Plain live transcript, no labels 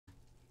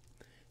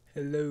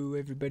Hello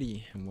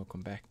everybody and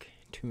welcome back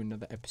to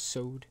another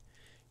episode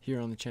here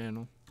on the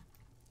channel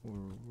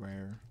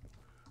where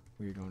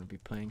we're going to be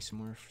playing some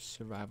more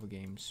survival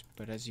games.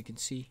 But as you can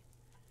see,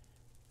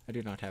 I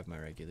do not have my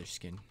regular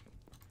skin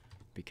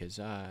because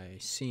I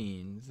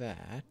seen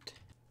that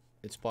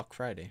it's Black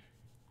Friday,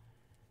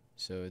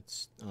 so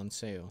it's on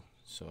sale,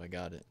 so I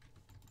got it.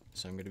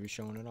 So I'm going to be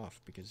showing it off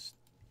because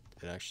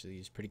it actually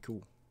is pretty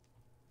cool.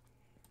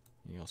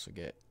 You also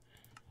get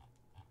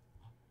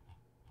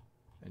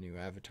a new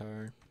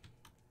avatar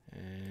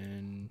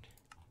and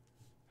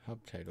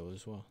hub title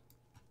as well.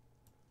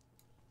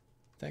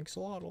 Thanks a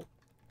lot,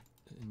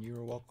 and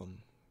you're welcome.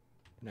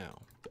 Now,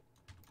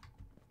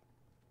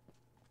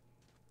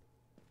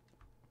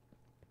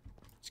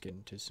 let's get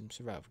into some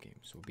survival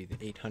games. We'll be the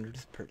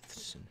 800th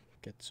person.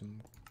 Get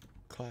some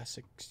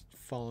classic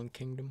Fallen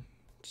Kingdom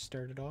to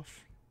start it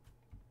off.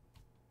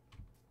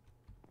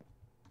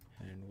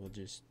 And we'll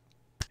just...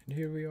 And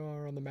here we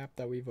are on the map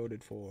that we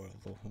voted for.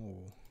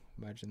 Oh,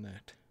 imagine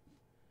that.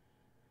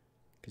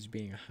 Because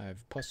being a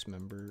Hive Plus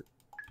member,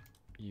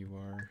 you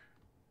are...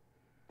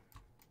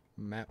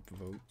 Map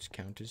votes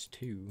count as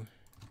 2.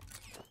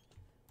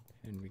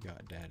 And we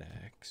got Data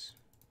Axe.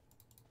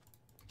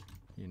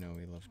 You know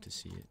we love to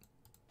see it.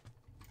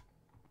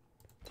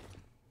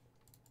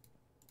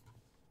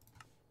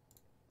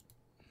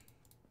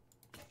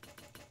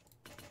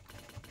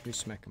 Who's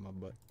smacking my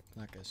butt?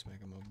 That guy's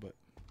smacking my butt.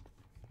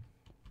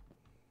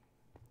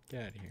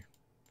 Get out of here.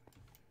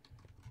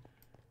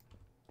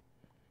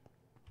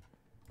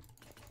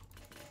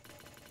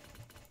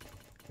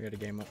 We gotta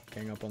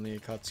gang up on the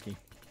Akatsuki.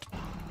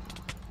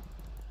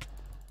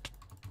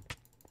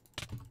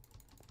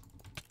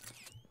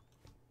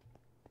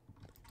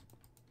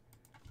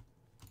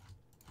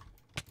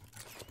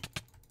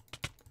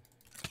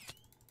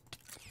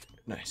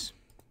 Nice.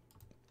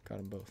 Got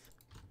them both.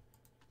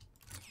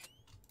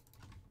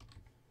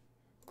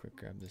 Quick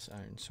grab this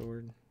iron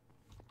sword.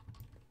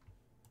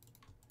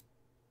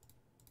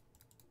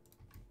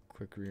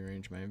 Quick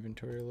rearrange my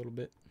inventory a little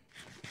bit.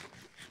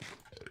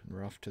 And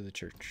we're off to the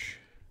church.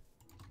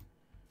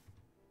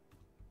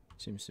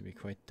 Seems to be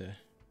quite the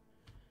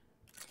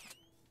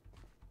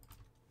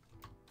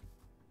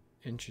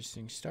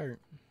interesting start.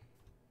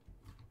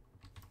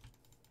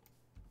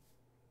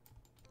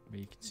 But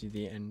you can see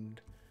the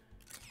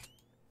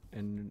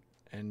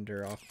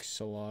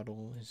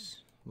Endolotl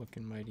is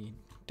looking mighty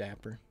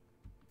dapper.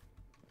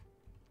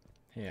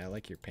 Hey, I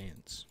like your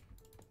pants.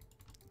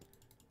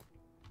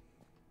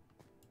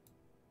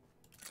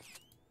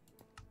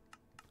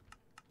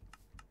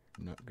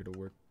 Not gonna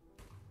work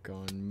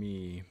on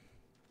me.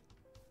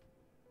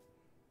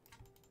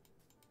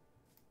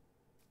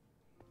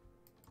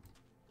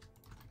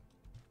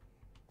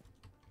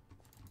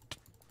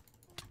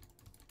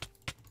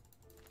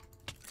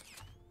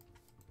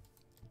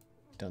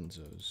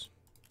 Dunzos.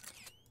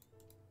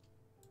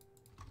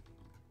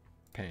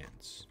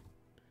 Pants.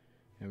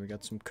 And we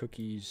got some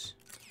cookies.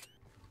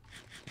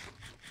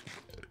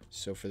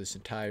 So for this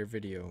entire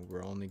video,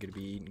 we're only going to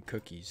be eating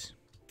cookies.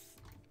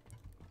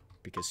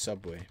 Because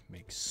Subway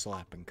makes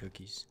slapping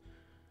cookies.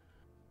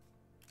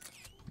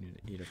 Need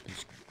to eat up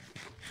this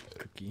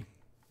cookie.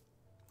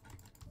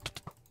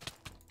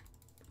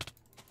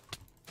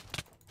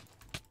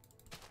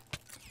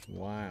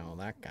 Wow,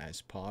 that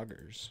guy's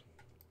poggers.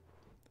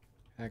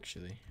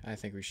 Actually, I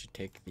think we should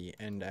take the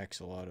End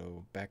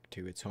Axolotl back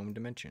to its home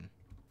dimension.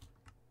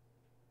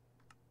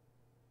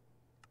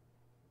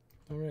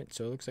 Alright,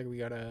 so it looks like we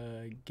got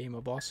a game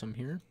of awesome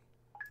here.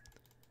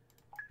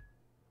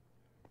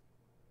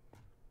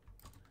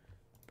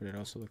 But it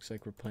also looks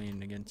like we're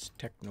playing against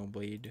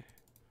Technoblade.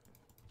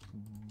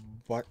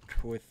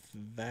 But with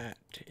that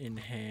in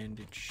hand,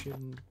 it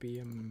shouldn't be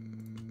a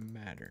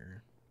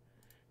matter.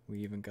 We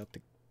even got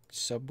the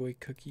Subway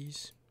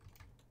cookies.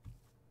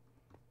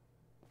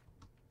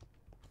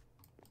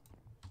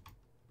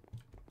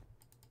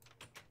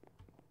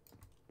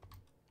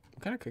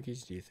 What kind of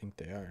cookies do you think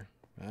they are?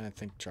 I'm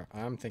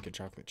thinking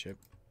chocolate chip.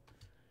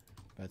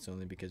 That's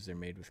only because they're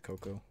made with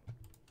cocoa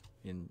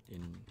in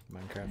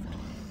Minecraft.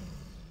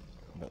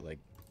 But like,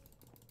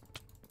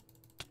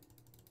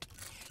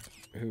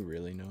 who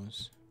really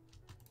knows?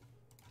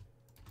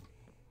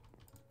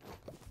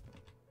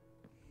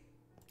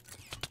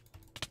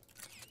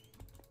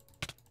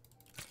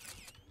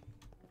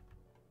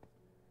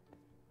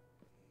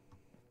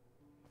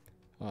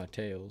 Ah,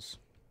 Tails.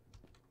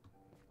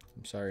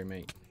 I'm sorry,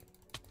 mate.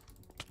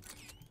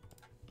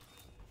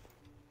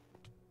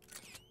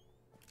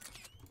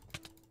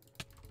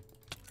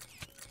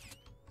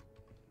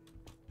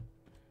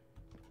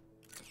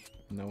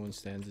 No one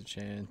stands a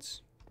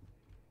chance.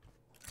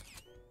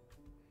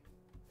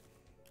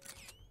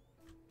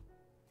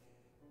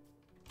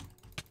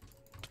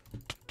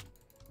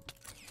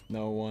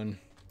 No one.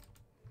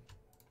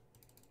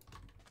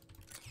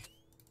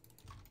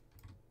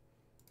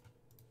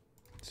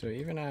 So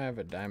even I have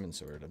a diamond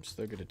sword, I'm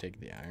still gonna take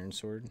the iron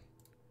sword.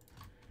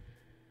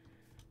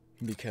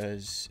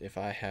 Because if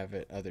I have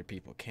it, other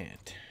people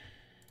can't.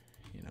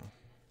 You know.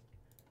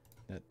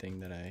 That thing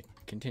that I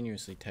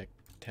continuously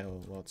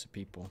tell lots of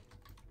people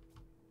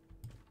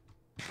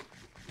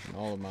in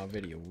all of my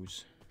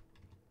videos.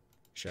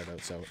 Shout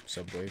out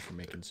Subway for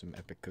making some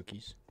epic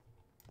cookies.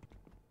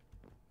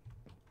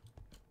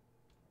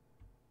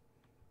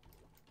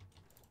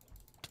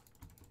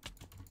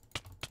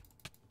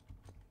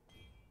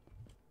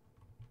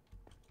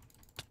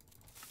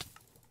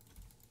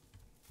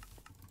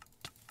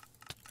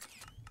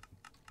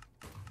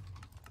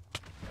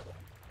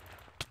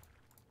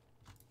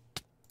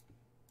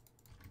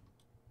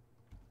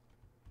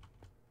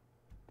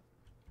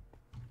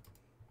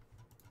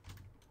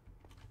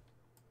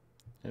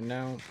 And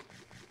now,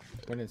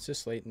 when it's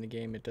this late in the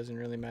game, it doesn't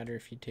really matter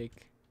if you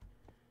take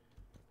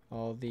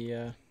all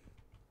the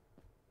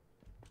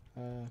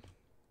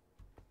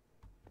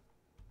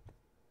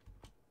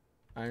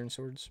iron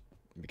swords,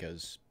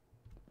 because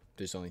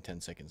there's only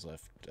 10 seconds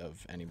left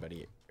of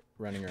anybody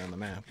running around the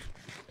map.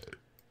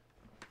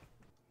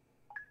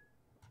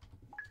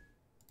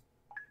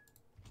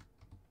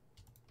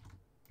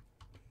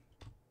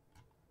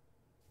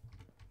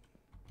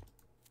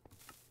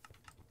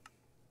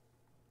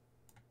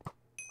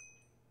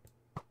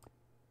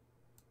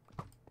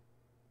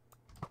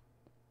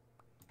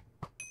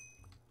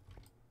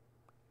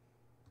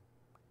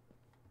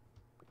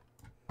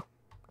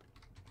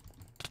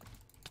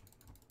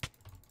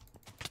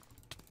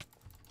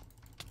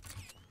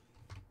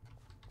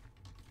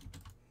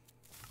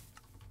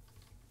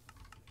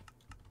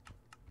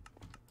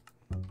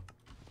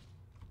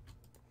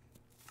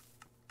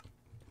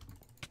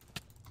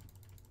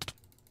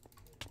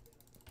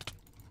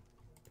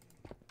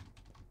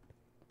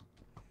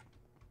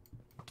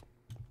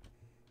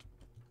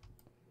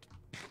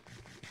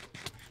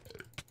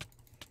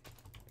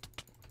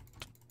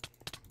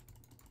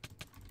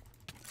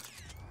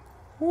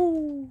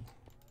 Woo!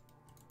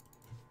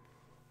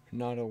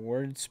 Not a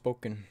word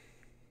spoken.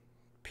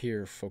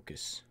 Pure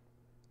focus.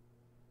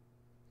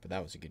 But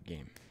that was a good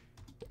game.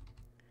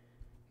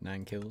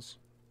 9 kills.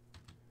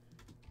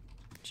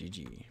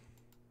 GG.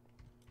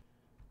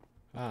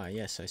 Ah,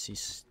 yes, I see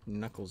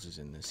Knuckles is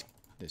in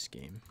this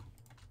game.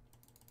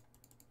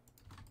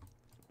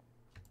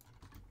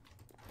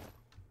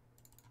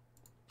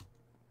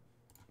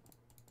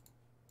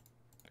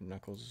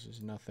 Knuckles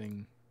is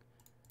nothing.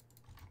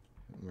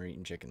 We're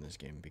eating chicken this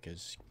game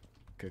because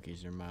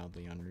cookies are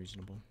mildly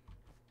unreasonable.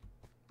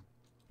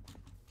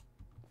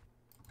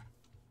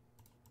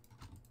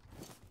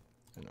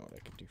 I know what I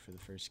could do for the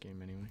first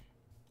game anyway.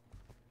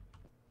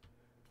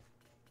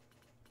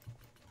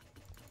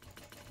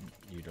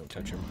 You don't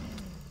touch him.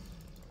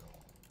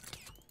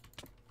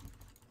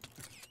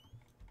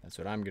 That's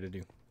what I'm gonna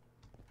do.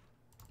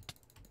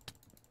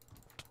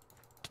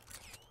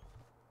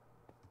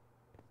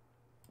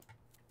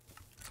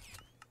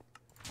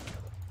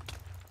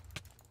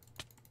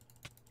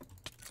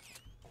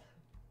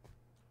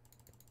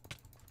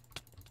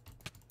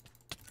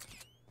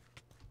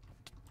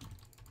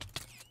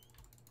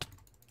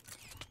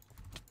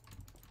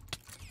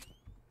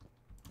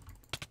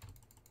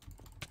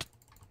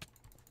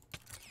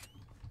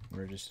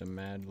 We're just a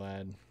mad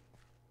lad.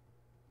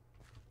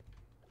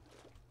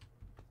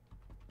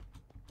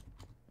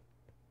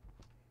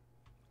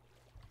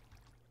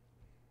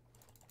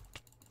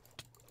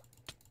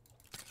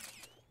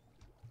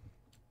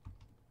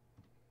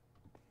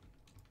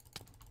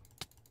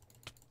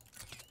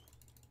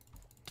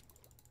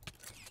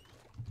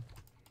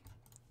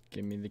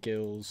 Give me the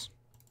kills.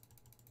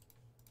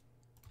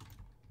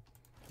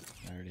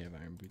 I already have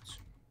iron boots.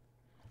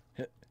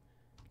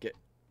 Get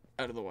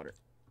out of the water.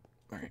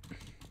 Alright.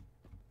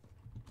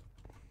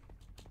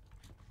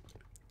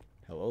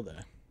 Hello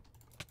there.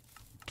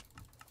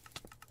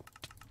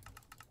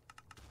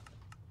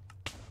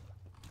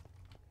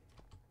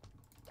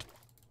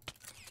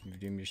 You've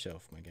doomed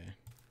yourself, my guy.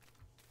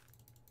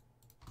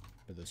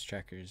 But those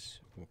trackers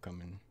will come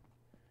in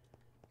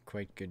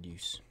quite good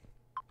use.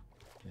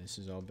 Okay, this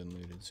has all been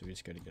looted, so we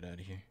just gotta get out of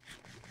here.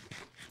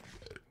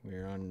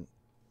 We're on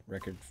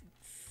record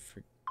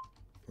for...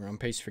 We're on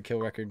pace for kill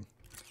record.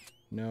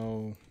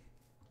 No.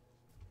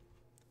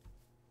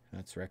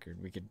 That's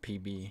record. We could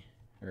PB.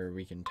 Or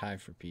we can tie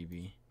for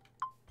PB.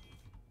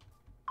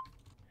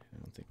 I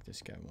don't think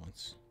this guy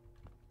wants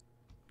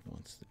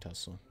the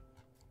tussle.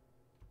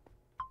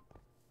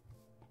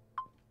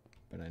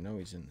 But I know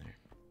he's in there.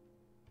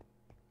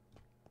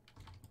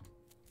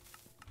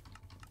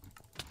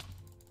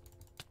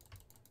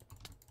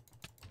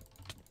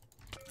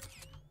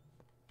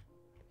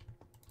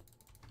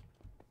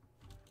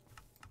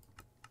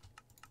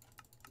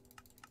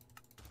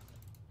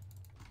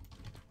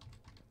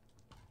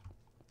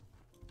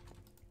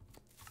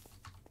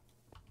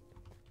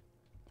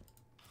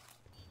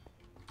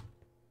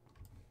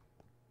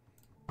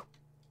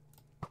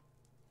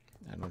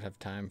 I don't have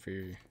time for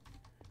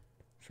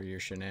your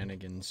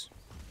shenanigans.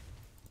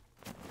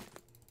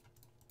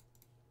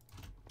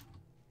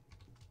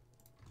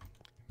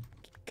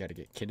 Gotta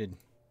get kitted.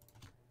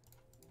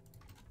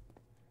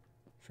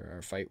 For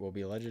our fight will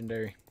be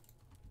legendary.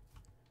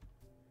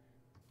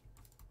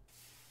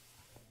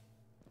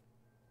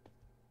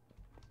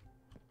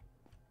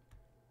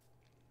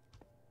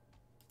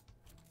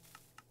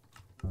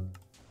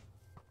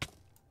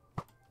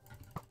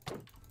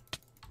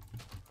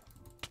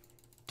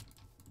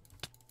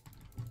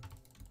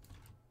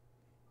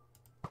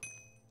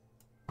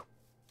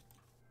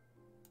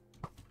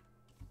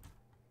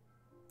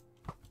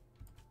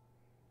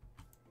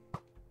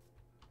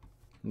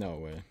 No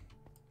way.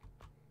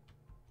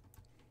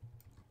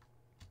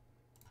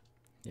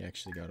 He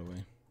actually got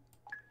away.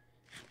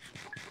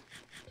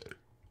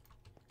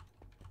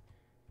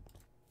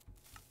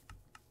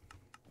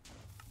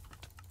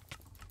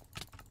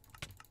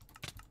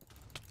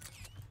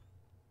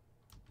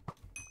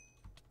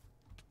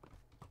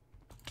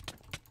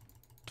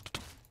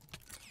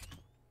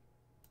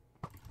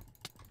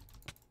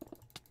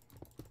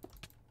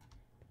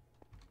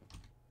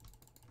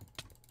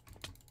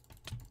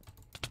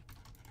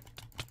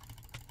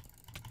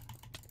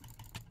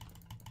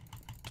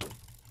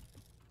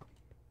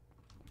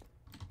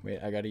 Wait,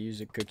 I gotta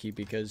use a cookie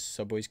because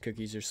Subway's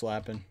cookies are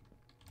slapping.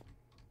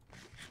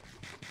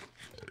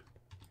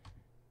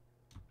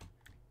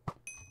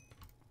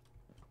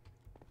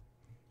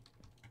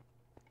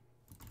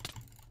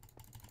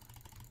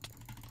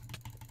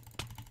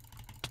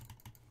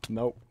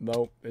 Nope,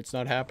 nope, it's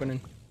not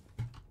happening.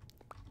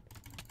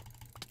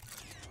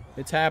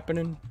 It's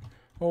happening.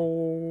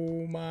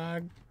 Oh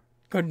my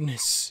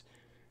goodness.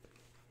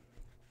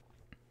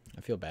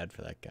 I feel bad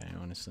for that guy,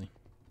 honestly.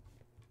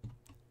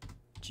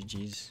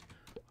 GG's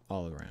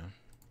all around.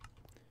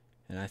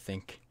 And I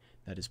think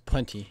that is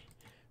plenty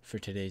for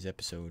today's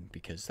episode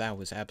because that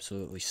was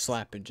absolutely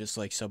slapping just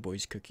like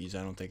Subway's cookies.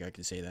 I don't think I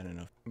can say that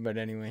enough. But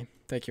anyway,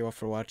 thank you all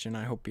for watching.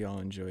 I hope you all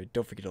enjoyed.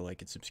 Don't forget to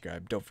like and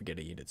subscribe. Don't forget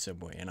to eat at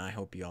Subway. And I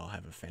hope you all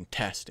have a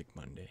fantastic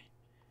Monday.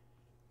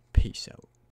 Peace out.